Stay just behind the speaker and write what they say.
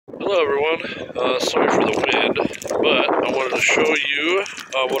Hello everyone, sorry for the wind, but I wanted to show you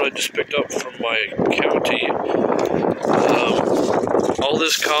what I just picked up from my county. All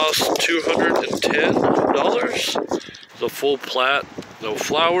this costs $210, the full plat, no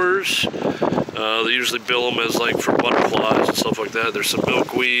flowers. They usually bill them as like for butterflies and stuff like that. There's some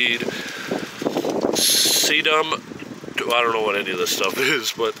milkweed, sedum, I don't know what any of this stuff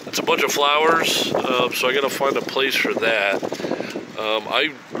is, but it's a bunch of flowers, so I gotta find a place for that.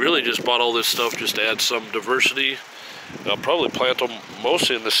 I really just bought all this stuff just to add some diversity. I'll probably plant them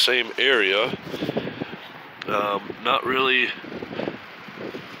mostly in the same area. Not really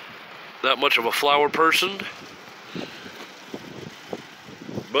that much of a flower person,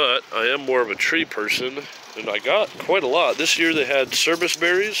 but I am more of a tree person, and I got quite a lot. This year they had service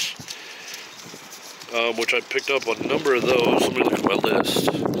berries, which I picked up a number of those. Let me look at my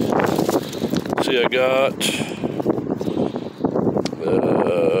list. See, I got...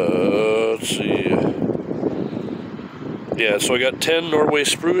 let's see. Yeah, so I got 10 Norway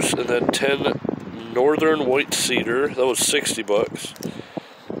spruce and then 10 northern white cedar. That was 60 bucks.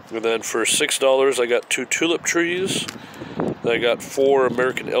 And then for $6 I got 2 tulip trees. Then I got 4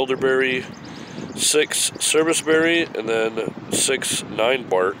 American elderberry, 6 serviceberry, and then 6 9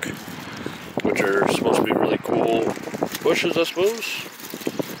 bark, which are supposed to be really cool bushes, I suppose.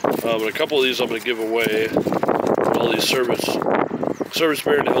 And a couple of these I'm going to give away. All these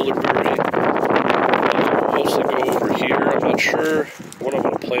serviceberry and elderberry. Mostly go over here. I'm not sure what I'm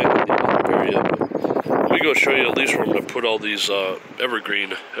going to plant in the elderberry yet, but let me go show you at least where I'm going to put all these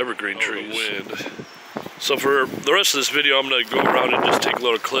evergreen trees. So for the rest of this video, I'm going to go around and just take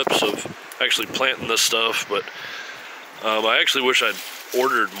little clips of actually planting this stuff, but I actually wish I'd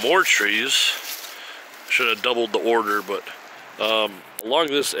ordered more trees. Should have doubled the order, but along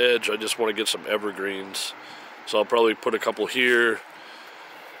this edge, I just want to get some evergreens. So I'll probably put a couple here,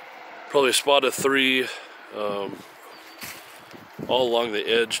 probably a spot of 3 all along the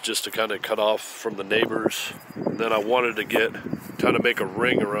edge just to kind of cut off from the neighbors. And then I wanted to kind of make a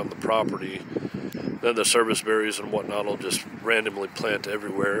ring around the property. Then the service berries and whatnot I'll just randomly plant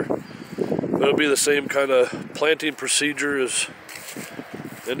everywhere. But it'll be the same kind of planting procedure as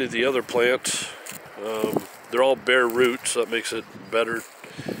any of the other plants. They're all bare roots, so that makes it better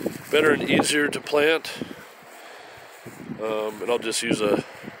and easier to plant. And I'll just use a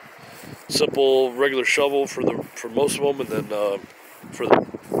simple regular shovel for most of them, and then for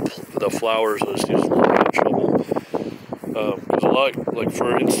the flowers I'll just use a little hand shovel. Because a lot, like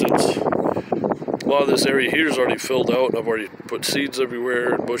for instance, a lot of this area here is already filled out. I've already put seeds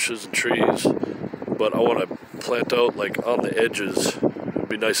everywhere and bushes and trees, but I want to plant out like on the edges. It'd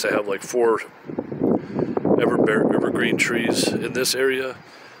be nice to have like 4 evergreen trees in this area.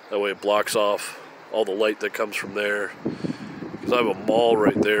 That way it blocks off all the light that comes from there. Because I have a mall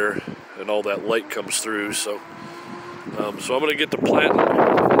right there, and all that light comes through. So I'm going to get to planting.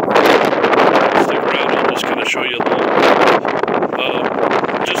 Stick around. I'll just kind of show you a little,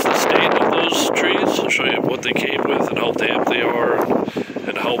 just the state of those trees. I'll show you what they came with and how damp they are,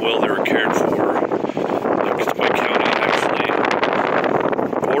 and how well they were cared for. Because my county actually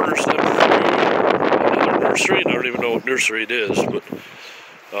orders them through another nursery, and I don't even know what nursery it is, but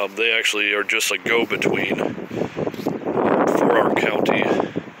they actually are just a go-between for our county.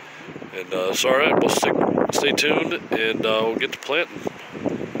 And so alright, we'll stay tuned, and we'll get to planting.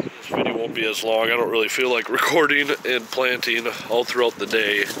 This video won't be as long. I don't really feel like recording and planting all throughout the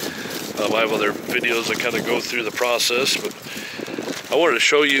day. I have other videos that kind of go through the process, but I wanted to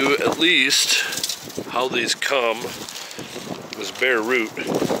show you at least how these come, this bare root.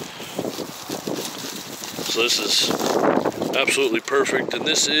 So this is absolutely perfect, and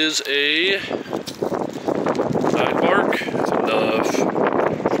this is a 9 bark. And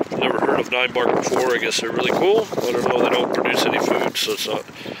I've never heard of 9 bark before. I guess they're really cool. I don't know, they don't produce any food, so it's not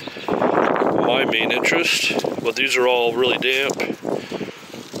my main interest. But these are all really damp and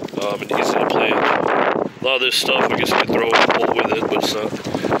easy to plant. A lot of this stuff, I guess you can throw in a hole with it, but it's not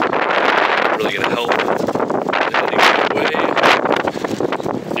really going to help in any kind of way.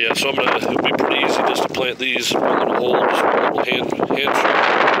 Yeah, so it'll be pretty easy just to plant these in one little hole, just one little hand shoot.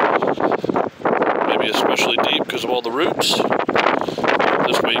 Maybe especially deep because of all the roots.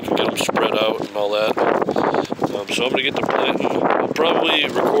 This way you can get them spread out and all that. So I'm going to get to planting. I'll probably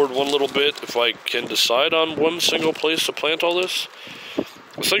record one little bit if I can decide on one single place to plant all this. I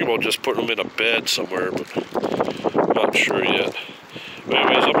was thinking about just putting them in a bed somewhere, but I'm not sure yet. But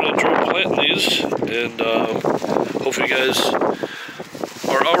anyways, I'm going to enjoy planting these, and hopefully you guys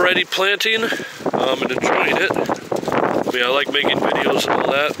are already planting and enjoying it. I mean, I like making videos and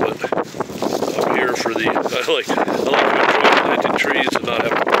all that, but I'm here for the, I like to enjoy planting trees and not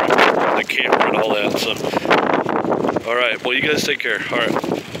have to worry about camera and all that. So, all right. Well, you guys take care. All right.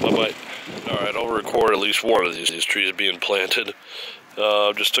 Bye-bye. All right. I'll record at least one of these trees being planted.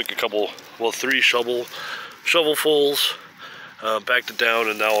 Just took a couple, well, 3 shovelfuls, backed it down,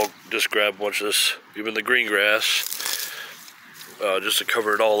 and now I'll just grab a bunch of this, even the green grass, just to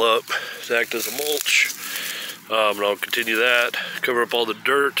cover it all up, to act as a mulch. And I'll continue that, cover up all the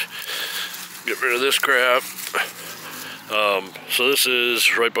dirt, get rid of this crap. So this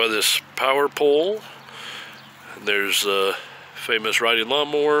is right by this power pole. And there's the famous riding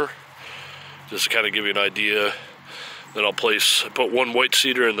lawnmower, just to kind of give you an idea. Then I'll put one white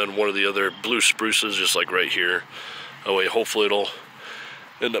cedar and then one of the other blue spruces, just like right here. That way, hopefully it'll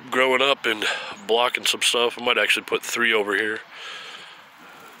end up growing up and blocking some stuff. I might actually put 3 over here,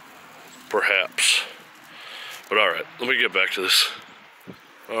 perhaps. But all right, let me get back to this.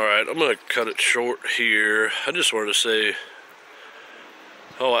 All right, I'm gonna cut it short here. I just wanted to say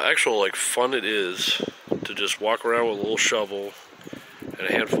how actual fun it is to just walk around with a little shovel and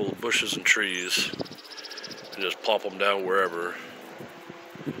a handful of bushes and trees and just plop them down wherever.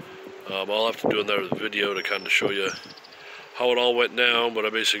 I'll have to do another video to kind of show you how it all went down, but I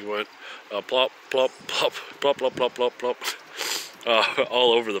basically went plop, plop, plop, plop, plop, plop, plop, plop,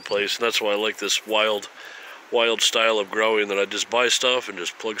 all over the place. And that's why I like this wild style of growing, that I just buy stuff and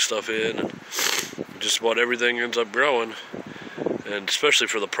just plug stuff in, and just about everything ends up growing. And especially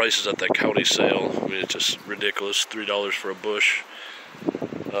for the prices at that county sale, I mean, it's just ridiculous. $3 for a bush.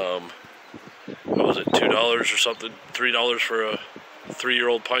 What was it, $2 or something? $3 for a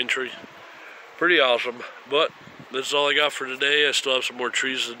 3-year-old pine tree. Pretty awesome. But this is all I got for today. I still have some more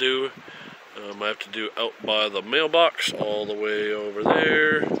trees to do. I have to do out by the mailbox, all the way over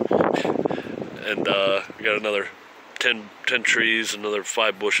there. And we got another 10 trees, another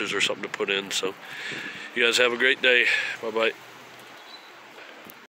 5 bushes or something to put in. So you guys have a great day. Bye-bye.